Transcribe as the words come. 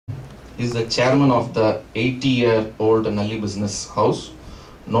He is the chairman of the 80-year-old Nalli Business House,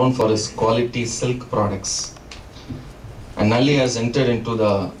 known for his quality silk products. And Nalli has entered into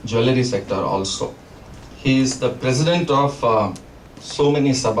the jewelry sector also. He is the president of so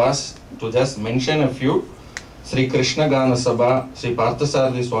many sabhas. To just mention a few: Shri Krishna Gana Sabha, Shri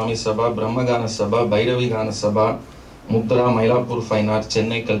Parthasarathi Swami Sabha, Brahma Gana Sabha, Bhairavi Gana Sabha, Mudra, Mylapore Fine Art,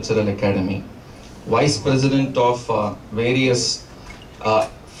 Chennai Cultural Academy. Vice president of various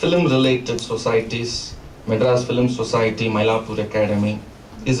film-related societies, Madras Film Society, Mylapore Academy.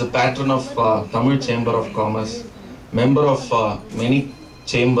 Is a patron of Tamil Chamber of Commerce, member of many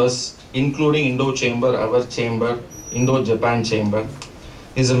chambers, including Indo Chamber, our chamber, Indo-Japan Chamber.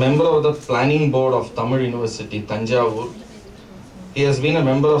 He is a member of the planning board of Tamil University, Tanjavur. He has been a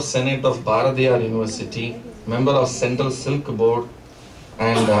member of Senate of Bharatiyar University, member of Central Silk Board,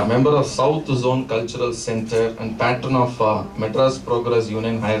 and member of South Zone Cultural Center, and patron of Madras Progress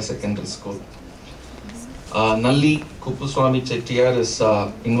Union Higher Secondary School. Nalli Kuppuswamy Chettiar is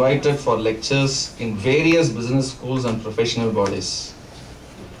invited for lectures in various business schools and professional bodies.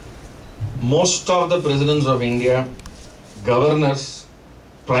 Most of the presidents of India, governors,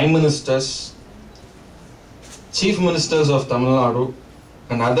 prime ministers, chief ministers of Tamil Nadu,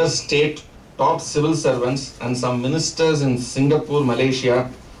 and other state top civil servants, and some ministers in Singapore, Malaysia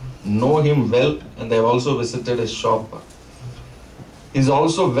know him well, and they have also visited his shop. He is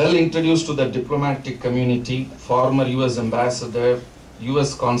also well introduced to the diplomatic community, former US ambassador,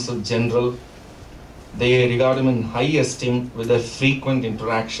 US consul general. They regard him in high esteem with a frequent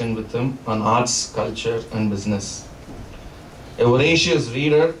interaction with him on arts, culture and business. A voracious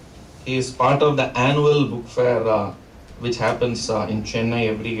reader, he is part of the annual book fair which happens in Chennai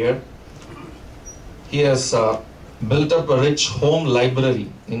every year. He has built up a rich home library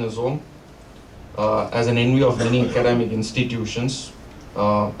in his home as an envy of many academic institutions.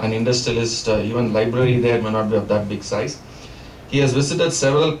 An industrialist, even library there may not be of that big size. He has visited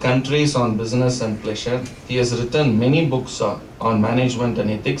several countries on business and pleasure. He has written many books on management and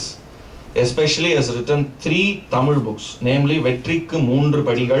ethics. Especially has written 3 Tamil books, namely Vetrikku Moondru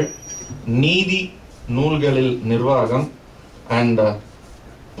Padigal, Neethi Noolgalil Nirvagam, and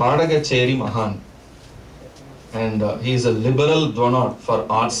Padagacheri Mahan. And he is a liberal donor for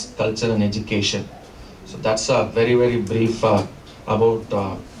arts, culture and education. So that's a very, very brief about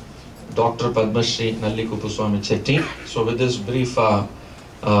Dr. Padma Shri Nalli Kuppuswamy Chetty. So with this brief,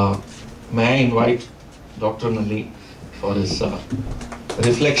 may I invite Dr. Nalli for his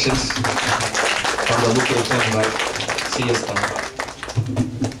reflections on the book written by C.S. Dhanapal.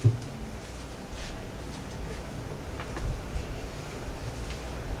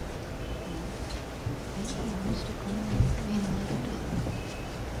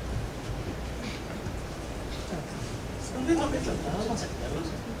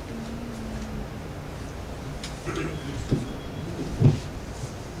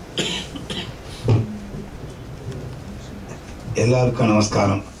 எல்லாருக்கும்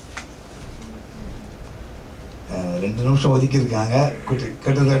நமஸ்காரம். 2 நிமிஷம் ஒதுக்கியிருக்காங்க.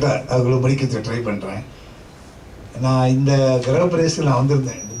 கிட்டத்தட்ட அதுக்குள்ள படிக்க try பண்ணுறேன். நான் இந்த கிரக பிரதேசத்தில் நான்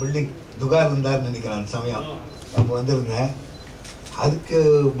வந்திருந்தேன். இந்த பில்டிங் துகார் இருந்தார்னு நினைக்கிறேன் அந்த சமயம். அப்போ வந்திருந்தேன். அதுக்கு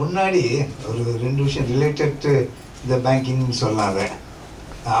முன்னாடி ஒரு 2 விஷயம் ரிலேட்டட் டு இந்த பேங்கிங்னு சொல்லாத.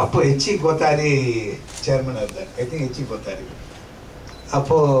 அப்போ ஹெச்சி கோத்தாரி சேர்மனாக இருந்தார். I think HC Kothari.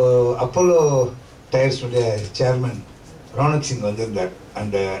 அப்போது அப்போலோ டயர்ஸுடைய சேர்மன் ரோனக் சிங் வந்திருந்தார்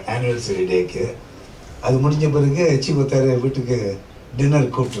அந்த ஆனிவர்சரி டேக்கு. அது முடிஞ்ச பிறகு ஹெச்சி முத்தையா வீட்டுக்கு டின்னர்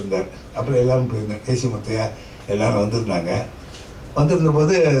கூப்பிட்டுருந்தார். அப்புறம் எல்லோரும் போயிருந்தேன். ஹெச்சி முத்தையா எல்லோரும் வந்திருந்தாங்க.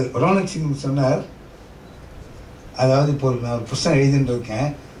 வந்திருந்தபோது ரோனக் சிங் சொன்னார், அதாவது இப்போ நான் ஒரு புத்தகம் எழுதிட்டு இருக்கேன்,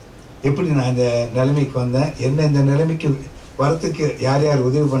 எப்படி நான் இந்த நிலைமைக்கு வந்தேன், என்ன இந்த நிலைமைக்கு வரத்துக்கு யார் யார்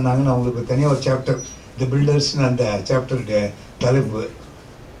உதவி பண்ணாங்கன்னு அவங்களுக்கு தனியாக ஒரு சாப்டர், தி பில்டர்ஸ்னு அந்த சாப்டருடைய தலைப்பு.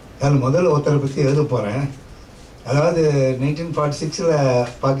 அதில் முதல்ல ஒருத்தரை பற்றி எழுத போகிறேன். அதாவது 1946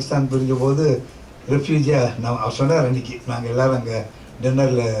 பாகிஸ்தான் பிரிஞ்ச போது ரெஃப்யூஜியாக அவர் சொன்னார். அன்றைக்கி நாங்கள் எல்லோரும் அங்கே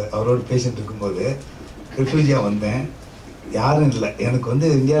டின்னரில் அவரோடு பேசிகிட்டு இருக்கும்போது ரெஃப்யூஜியாக வந்தேன். யாரும் இல்லை, எனக்கு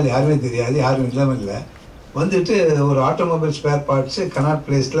இந்தியாவில் யாருமே தெரியாது, யாரும் இல்லாமல் இல்லை. வந்துட்டு ஒரு ஆட்டோமொபைல் ஸ்பேர் பார்ட்ஸு கனாட்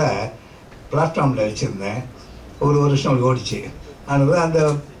பிளேஸில் பிளாட்ஃபார்மில் வச்சுருந்தேன். ஒரு வருஷம் ஓடிச்சு. அதனால் அந்த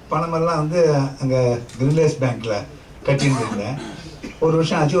பணமெல்லாம் அங்கே கிரின்லேஸ் பேங்க்கில் கட்டின்னு இருந்தேன். ஒரு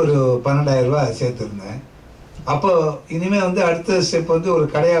வருஷம் ஆச்சு. ஒரு 12,000 ரூபா சேர்த்துருந்தேன். அப்போது இனிமேல் அடுத்த ஸ்டெப் ஒரு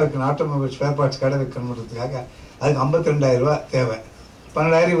கடையாக வைக்கணும், ஆட்டோமொபைல் ஸ்பேர் பார்ட்ஸ் கடை வைக்கணுன்றதுக்காக அதுக்கு 52,000 ரூபா தேவை.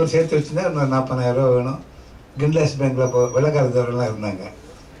 12,000 இவர் சேர்த்து வச்சுருந்தா இன்னொரு 40,000 ரூபா வேணும். கிரின்லேஸ் பேங்க்கில் இப்போ வெள்ளக்காரதவரெல்லாம் இருந்தாங்க.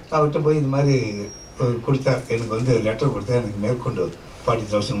 அவர்கிட்ட போய் இந்த மாதிரி கொடுத்தார். எனக்கு லெட்டர் கொடுத்தா எனக்கு மேற்கொண்டு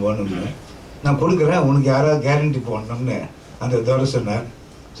 40,000 வேணும்னு. நான் கொடுக்குறேன், உனக்கு யாராவது கேரண்டி போடணும்னு அந்த தோரை சொன்னார்.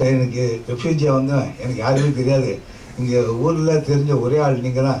 ஸோ எனக்கு ரெஃப்யூஜியாக வந்தேன், எனக்கு யாருமே தெரியாது, இங்கே ஊரில் தெரிஞ்ச ஒரே ஆள்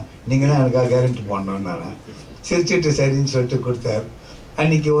நீங்கள் தான் எனக்காக கேரண்டி போடணும்னு நான் சிரிச்சிட்டு சரின்னு சொல்லிட்டு கொடுத்தார்.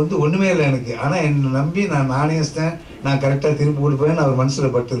 அன்றைக்கி வந்து ஒன்றுமே இல்லை எனக்கு, ஆனால் என்னை நம்பி நான் நாணயஸ்தேன், நான் கரெக்டாக திருப்பி கொடுப்பேன்னு அவர்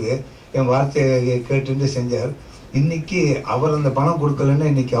மனசில் பட்டுது, என் வார்த்தையை கேட்டுட்டு செஞ்சார். இன்றைக்கி அவர் அந்த பணம் கொடுக்கலன்னா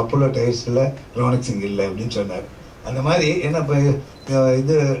இன்றைக்கி அப்போலோ டயர்ஸில் ரோனக் சிங் இல்லை அப்படின்னு சொன்னார். அந்த மாதிரி என்ன இப்போ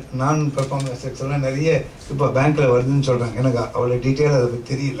இது நான் பெர்ஃபார்மன்ஸ் எல்லாம் நிறைய இப்போ பேங்க்கில் வருதுன்னு சொல்கிறாங்க, எனக்கு அவ்வளோ டீட்டெயிலாக அதை பற்றி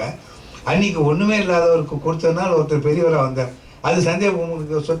தெரியல. அன்றைக்கி ஒன்றுமே இல்லாதவருக்கு கொடுத்ததுனால ஒருத்தர் பெரியவராக வந்தார். அது சந்தேகம்,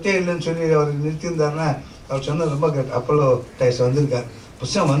 உங்களுக்கு சொத்தே இல்லைன்னு சொல்லி அவர் நிறுத்தியிருந்தாருன்னா அவர் சொன்னது ரொம்ப கேட்டு அப்போலோ டயர்ஸ் வந்திருக்கார்.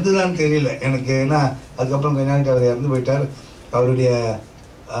 புதுசாக வந்துதான்னு தெரியல எனக்கு, ஏன்னா அதுக்கப்புறம் கொஞ்ச நாளைக்கு அவர் இறந்து போயிட்டார். அவருடைய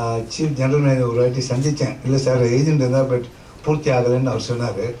சீஃப் ஜெனரல் மேனேஜர் ஒரு வாட்டி சந்தித்தேன், இல்லை சார் ஏஜென்ட் இருந்தால் பட் பூர்த்தி ஆகலைன்னு அவர்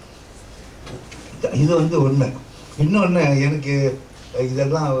சொன்னார். இது வந்து ஒன்று. இன்னொன்று, எனக்கு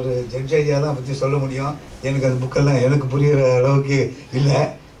இதெல்லாம் ஒரு ஜட்ஜ் ஐயா தான் பற்றி சொல்ல முடியும், எனக்கு அந்த புக்கெல்லாம் எனக்கு புரிகிற அளவுக்கு இல்லை.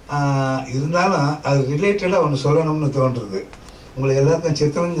 இருந்தாலும் அது ரிலேட்டடாக ஒன்று சொல்லணும்னு தோன்றுறது. உங்களுக்கு எல்லாருக்கும்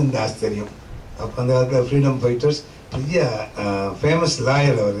சித்திரஞ்சன் தாஸ் தெரியும், அப்போ அந்த காலத்தில் ஃப்ரீடம் ஃபைட்டர்ஸ் பெரிய ஃபேமஸ்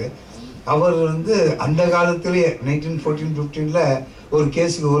லாயர் அவர் வந்து அந்த காலத்துலேயே 1914-15 ஒரு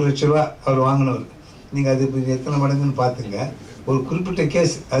கேஸுக்கு 1 லட்ச ரூபா அவர் வாங்கினவர். நீங்கள் அது இப்போ எத்தனை மடங்குன்னு பார்த்துங்க. ஒரு குறிப்பிட்ட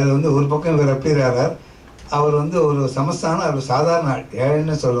கேஸ் அதில் வந்து ஒரு பக்கம் இவர் அப்பீர் ஆகிறார். அவர் வந்து ஒரு சமஸ்தானம், அவர் சாதாரண ஆள்,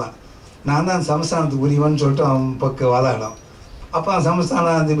 ஏழைன்னு சொல்லலாம். நான் தான் சமஸ்தானத்துக்கு உரியவன்னு சொல்லிட்டு அவன் பக்கம் வாதாடும். அப்போ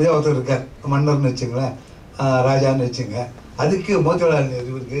சமஸ்தானம் அதிபதியாக ஒருத்தர் இருக்கார், மன்னர்னு வச்சுங்களேன், ராஜான்னு வச்சுங்க. அதுக்கு மோதிலால்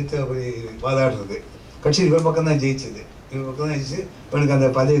இவருக்கு எடுத்து அப்படி வாதாடுறது. கட்சி இவர் பக்கம் தான் ஜெயிச்சது, இவர் பக்கம் தான் ஜெயிச்சு இவனுக்கு அந்த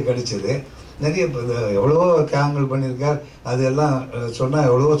பதவி கிடைச்சிது. நிறைய எவ்வளவோ தியாகங்கள் பண்ணியிருக்கார். அதெல்லாம் சொன்னால்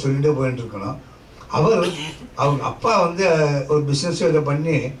எவ்வளவோ சொல்லிகிட்டே போயிட்டு இருக்கணும். அவங்க அப்பா வந்து ஒரு பிஸ்னஸும் இதை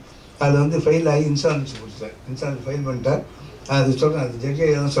பண்ணி அதை வந்து ஃபெயில் ஆகி இன்சூரன்ஸ் கொடுத்தார். இன்சூரன்ஸ் ஃபெயில் பண்ணிட்டார். அது சொல்கிறேன், அது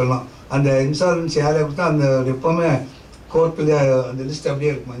ஜட்ஜியாக தான் சொல்லலாம். அந்த இன்சூரன்ஸ் யாரை கொடுத்தா அந்த எப்போவுமே கோர்ட்டில் அந்த லிஸ்ட்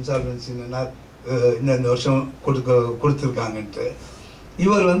அப்படியே இருக்கும், இன்சால்வன்சின்னா இந்த வருஷம் கொடுத்துருக்காங்கன்ட்டு.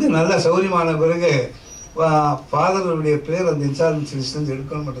 இவர் வந்து நல்லா சௌரியமான பிறகு ஃபாதருடைய பேர் அந்த இன்சால்வன்சி லிஸ்ட்லேருந்து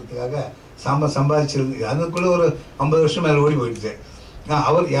எடுக்கணுன்றதுக்காக சம்பாதிச்சிருந்து அதுக்குள்ளே ஒரு 50 வருஷம் மேலே ஓடி போயிடுச்சு.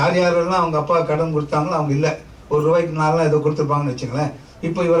 அவர் யாரெல்லாம் அவங்க அப்பா கடன் கொடுத்தாங்களோ அவங்க இல்லை, ₹1 நாலாம் ஏதோ கொடுத்துருப்பாங்கன்னு வச்சுங்களேன்.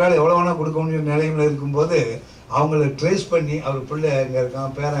 இப்போ இவரால் எவ்வளோ வேணால் கொடுக்க முடியும் நிலைமையில் இருக்கும்போது அவங்கள ட்ரேஸ் பண்ணி அவர் பிள்ளை எங்கே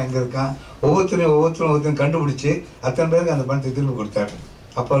இருக்கான், பேரன் எங்கே இருக்கான், ஒவ்வொருத்தரும் கண்டுபிடிச்சி அத்தனை பேருக்கு அந்த பணத்தை திரும்பி கொடுத்தாரு.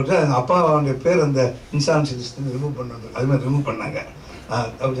 அப்போ அந்த அப்பாவுடைய பேர் அந்த இன்சூரன்ஸ் லிஸ்ட்லேருந்து ரிமூவ் பண்ணாங்க. அது மாதிரி ரிமூவ் பண்ணாங்க.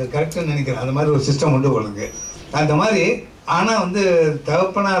 அப்படி கரெக்டுன்னு நினைக்கிறேன். அந்த மாதிரி ஒரு சிஸ்டம் உண்டு உங்களுக்கு. அந்த மாதிரி ஆனால் வந்து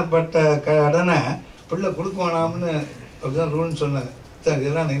தகப்பனார்பட்ட கடனை பிள்ளை கொடுக்க வேணாம்னு அப்படிதான் ரூல்னு சொன்னாங்க. சார்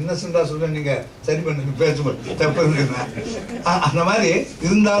இதெல்லாம் நான் இன்னசென்ட்டாக சொல்கிறேன், நீங்கள் சரி பண்ணுங்க, பேசும்போது தப்பு இருந்தேன். அந்த மாதிரி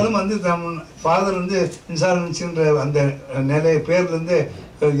இருந்தாலும் வந்து ஃபாதர் வந்து இன்சால்வன்சின்ற அந்த நிலைய பேர்லேருந்து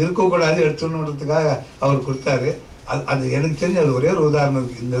இருக்கக்கூடாது எடுத்துணுன்றதுக்காக அவர் கொடுத்தாரு. அது எனக்கு தெரிஞ்சு அது ஒரே ஒரு உதாரணம்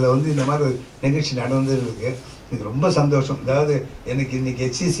இருக்குது. இதில் வந்து இந்த மாதிரி ஒரு நிகழ்ச்சி நடந்தது இருக்குது. எனக்கு ரொம்ப சந்தோஷம். அதாவது எனக்கு இன்றைக்கி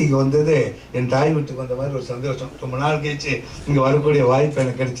HCCக்கு வந்தது என் தாய் வீட்டுக்கு வந்த மாதிரி ஒரு சந்தோஷம். ரொம்ப நாள் கழிச்சு இங்கே வரக்கூடிய வாய்ப்பு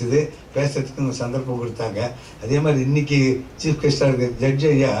எனக்கு கிடைச்சிது, பேசுறதுக்கு இங்கே சந்தர்ப்பம் கொடுத்தாங்க. அதே மாதிரி இன்றைக்கி சீஃப் கெஸ்டாக இருக்க ஜட்ஜ்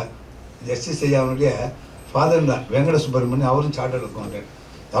ஐயா, ஜஸ்டிஸ் ஐயாவுடைய ஃபாதர் தான் வெங்கட சுப்பிரமணியன், அவரும் சார்ட்டர்ட் அக்கௌண்டன்ட்.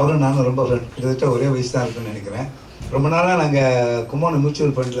 அவரும் நானும் ரொம்ப ஃப்ரெண்ட், கிட்டத்தட்ட ஒரே வயசு தான் இருக்குன்னு நினைக்கிறேன். ரொம்ப நாளாக நாங்கள் கும்போணம்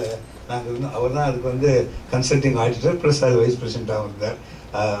மியூச்சுவல் ஃபண்டில் நாங்கள் இருந்தோம். அவர் தான் அதுக்கு வந்து கன்சல்டிங் ஆடிட்டர் ப்ளஸ் அது வைஸ் பிரசிடெண்ட்டாக இருந்தார்.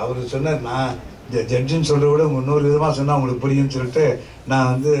 அவர் சொன்னார், நான் ஜட்ஜுன்னு சொல்கிறத விட இன்னொரு விதமாக சொன்னால் உங்களுக்கு புரியும்னு சொல்லிட்டு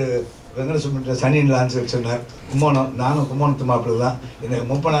நான் வந்து வெங்கட சுப்பிரமணியன் சனின்லான்னு சொல்லி சொன்னார். கும்போணம், நானும் கும்போணத்து மாப்பிள்ளை தான். என்னை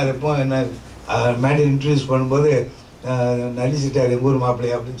 30,000 எப்போ என்ன மேடை இன்ட்ரடியூஸ் பண்ணும்போது நடிச்சிட்டார் எங்கள் ஊர்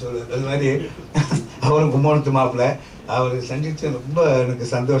மாப்பிள்ளையா அப்படின்னு சொல்லுவார். அது மாதிரி அவரும் கும்போணத்து மாப்பிள்ளை. அவர் சந்தித்து ரொம்ப எனக்கு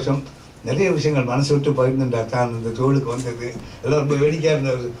சந்தோஷம். நிறைய விஷயங்கள் மனசு விட்டு பகிர்ந்துட்டார். தான் இந்த தொழிலுக்கு வந்தது எல்லாம் ரொம்ப வேடிக்கையாக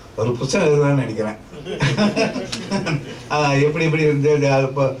இருந்த ஒரு புத்தகம் எழுதுவான்னு நினைக்கிறேன். எப்படி இருந்தது அது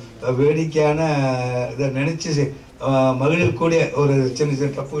இப்போ வேடிக்கையான இதை நினச்சி மகிழக்கூடிய ஒரு சின்ன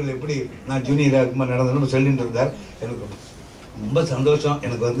தப்புகள் எப்படி நான் ஜூனியராக இருக்கும்போது நடந்ததுன்னு சொல்லிட்டு இருந்தார். எனக்கு ரொம்ப சந்தோஷம்.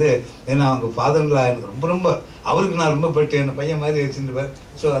 எனக்கு வந்து ஏன்னா அவங்க ஃபாதர்லாம் எனக்கு ரொம்ப அவருக்கு நான் ரொம்ப பட்டு என் பையன் மாதிரி வச்சுருப்பேன்.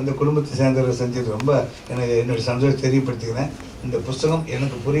 ஸோ அந்த குடும்பத்தை சேர்ந்தவரை செஞ்சது ரொம்ப எனக்கு என்னுடைய சந்தோஷம் தெரியப்படுத்திக்கிறேன். இந்த புஸ்தகம்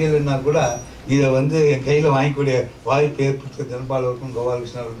எனக்கு புரியலைன்னா கூட இதை வந்து என் கையில் வாங்கக்கூடிய வாய்ப்பு ஏற்படுத்த தனபாலருக்கும்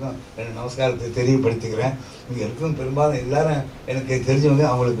கோபாலகிருஷ்ணருக்கும் என்னோட நமஸ்காரத்தை தெரியப்படுத்திக்கிறேன். இங்கே இருக்கும் பெரும்பாலும் எல்லாரும் எனக்கு தெரிஞ்சவங்க.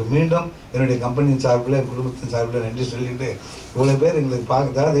 அவங்களுக்கு மீண்டும் என்னுடைய கம்பெனியின் சார்பில் என் குடும்பத்தின் சார்பில் நன்றி சொல்லிட்டு இவ்வளோ பேர் எங்களுக்கு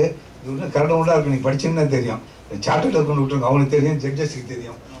பார்க்கறது இன்னும் கரடவுண்டாக இருக்கும். நீங்கள் படிச்சிங்கன்னா தெரியும், சார்ட்டர்ட் அக்கௌண்ட் விட்டுருங்க, அவங்களுக்கு தெரியும், ஜட்ஜஸுக்கு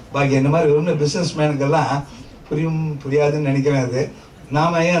தெரியும். பாக்கி என்ன மாதிரி ஒன்று பிஸ்னஸ் மேனுக்கெல்லாம் புரியாதுன்னு நினைக்கிறேன். அது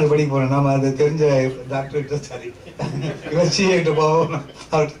நாம் ஏன் அதை படிக்க போகிறோம், நாம் அதை தெரிஞ்ச டாக்டர்கிட்ட சாரி சிஏகிட்ட போவோம்,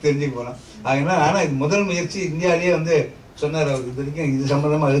 அவர்கிட்ட தெரிஞ்சுக்க போகிறோம். அதனால் ஆனால் இது முதல் முயற்சி இந்தியாவிலேயே வந்து சொன்னார். அவர் இது வரைக்கும் இது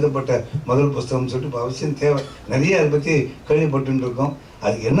சம்மந்தமாக எழுதப்பட்ட முதல் புஸ்தகம்னு சொல்லிட்டு இப்போ அவசியம் தேவை. நிறைய அதை பற்றி கேள்விப்பட்டு இருக்கோம்.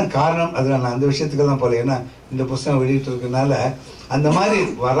 அதுக்கு என்ன காரணம் அதில் நான் அந்த விஷயத்துக்கெல்லாம் போகல. ஏன்னா இந்த புத்தகம் வெளியிட்டு இருக்கனால அந்த மாதிரி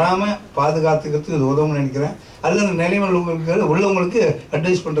வராமல் பாதுகாத்துக்கிறதுக்கு இது உதவும்னு நினைக்கிறேன். அதில் அந்த நிலைமையில் உள்ளவங்களுக்கு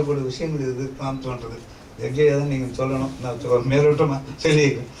அட்வைஸ் பண்ணுறக்கூடிய விஷயங்கள் இது இருக்கலாம் தோன்றது. எங்கேயே தான் நீங்கள் சொல்லணும், நான் மேலோட்டமாக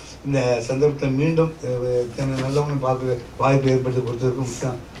சொல்லியிருக்கேன். இந்த சந்தர்ப்பத்தில் மீண்டும் நல்லவங்க பார்க்க வாய்ப்பு ஏற்படுத்தி கொடுத்ததுக்கு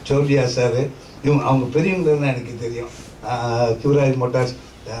முக்கியம் சௌரியா சார். அவங்க பெரியவங்கன்னு எனக்கு தெரியும். கியூராஜ் மோட்டார்ஸ்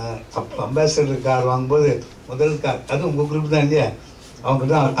அம்பாசிடர் கார் வாங்கும்போது முதல் கார் அது உங்கள் குரூப் தான் இல்லையா? அவங்க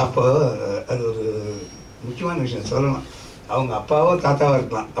தான் அப்போ அது ஒரு முக்கியமான விஷயம் சொல்லணும். அவங்க அப்பாவோ தாத்தாவோ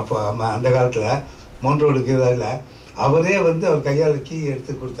இருக்கலாம். அப்போ அந்த காலத்தில் மவுண்ட் ரோடு கீழே அவரே அவர் கையால் கீ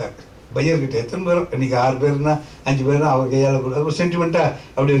எடுத்து கொடுத்தாரு பையர்கிட்ட. எத்தனை பேரும் இன்றைக்கி 6 பேர்னா 5 பேர்னா அவர் கையால் கொடுத்தாரு. ஒரு சென்டிமெண்ட்டாக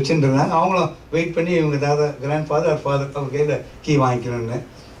அப்படி வச்சுருந்தாங்க. அவங்களும் வெயிட் பண்ணி இவங்க தாத்தா கிராண்ட் ஃபாதர் அவர் கையில் கீ வாங்கிக்கணும்னு.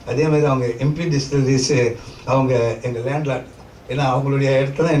 அதேமாதிரி அவங்க எம்பி டிஸ்டிலரிஸு அவங்க எங்கள் லேண்ட்லார்ட். ஏன்னா அவங்களுடைய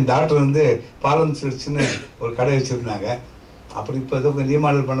இடத்துல என் டாக்டர் பாலம் சில்ஸ்ன்னு ஒரு கடை வச்சுருந்தாங்க. அப்படி இப்போ கொஞ்சம்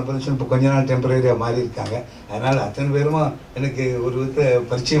ரீமாடல் பண்ண போது இப்போ கொஞ்ச நாள் டெம்பரரியாக மாறி இருக்காங்க. அதனால் அத்தனை பேரும் எனக்கு ஒரு விதத்தில்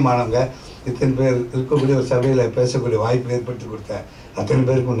பரிச்சயமானவங்க. இத்தனை பேர் இருக்கக்கூடிய ஒரு சபையில் பேசக்கூடிய வாய்ப்பு ஏற்படுத்தி கொடுத்த அத்தனை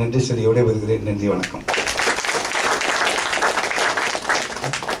பேருக்கும் நன்றி சொல்லி விடைபெறுகிறேன். நன்றி, வணக்கம்.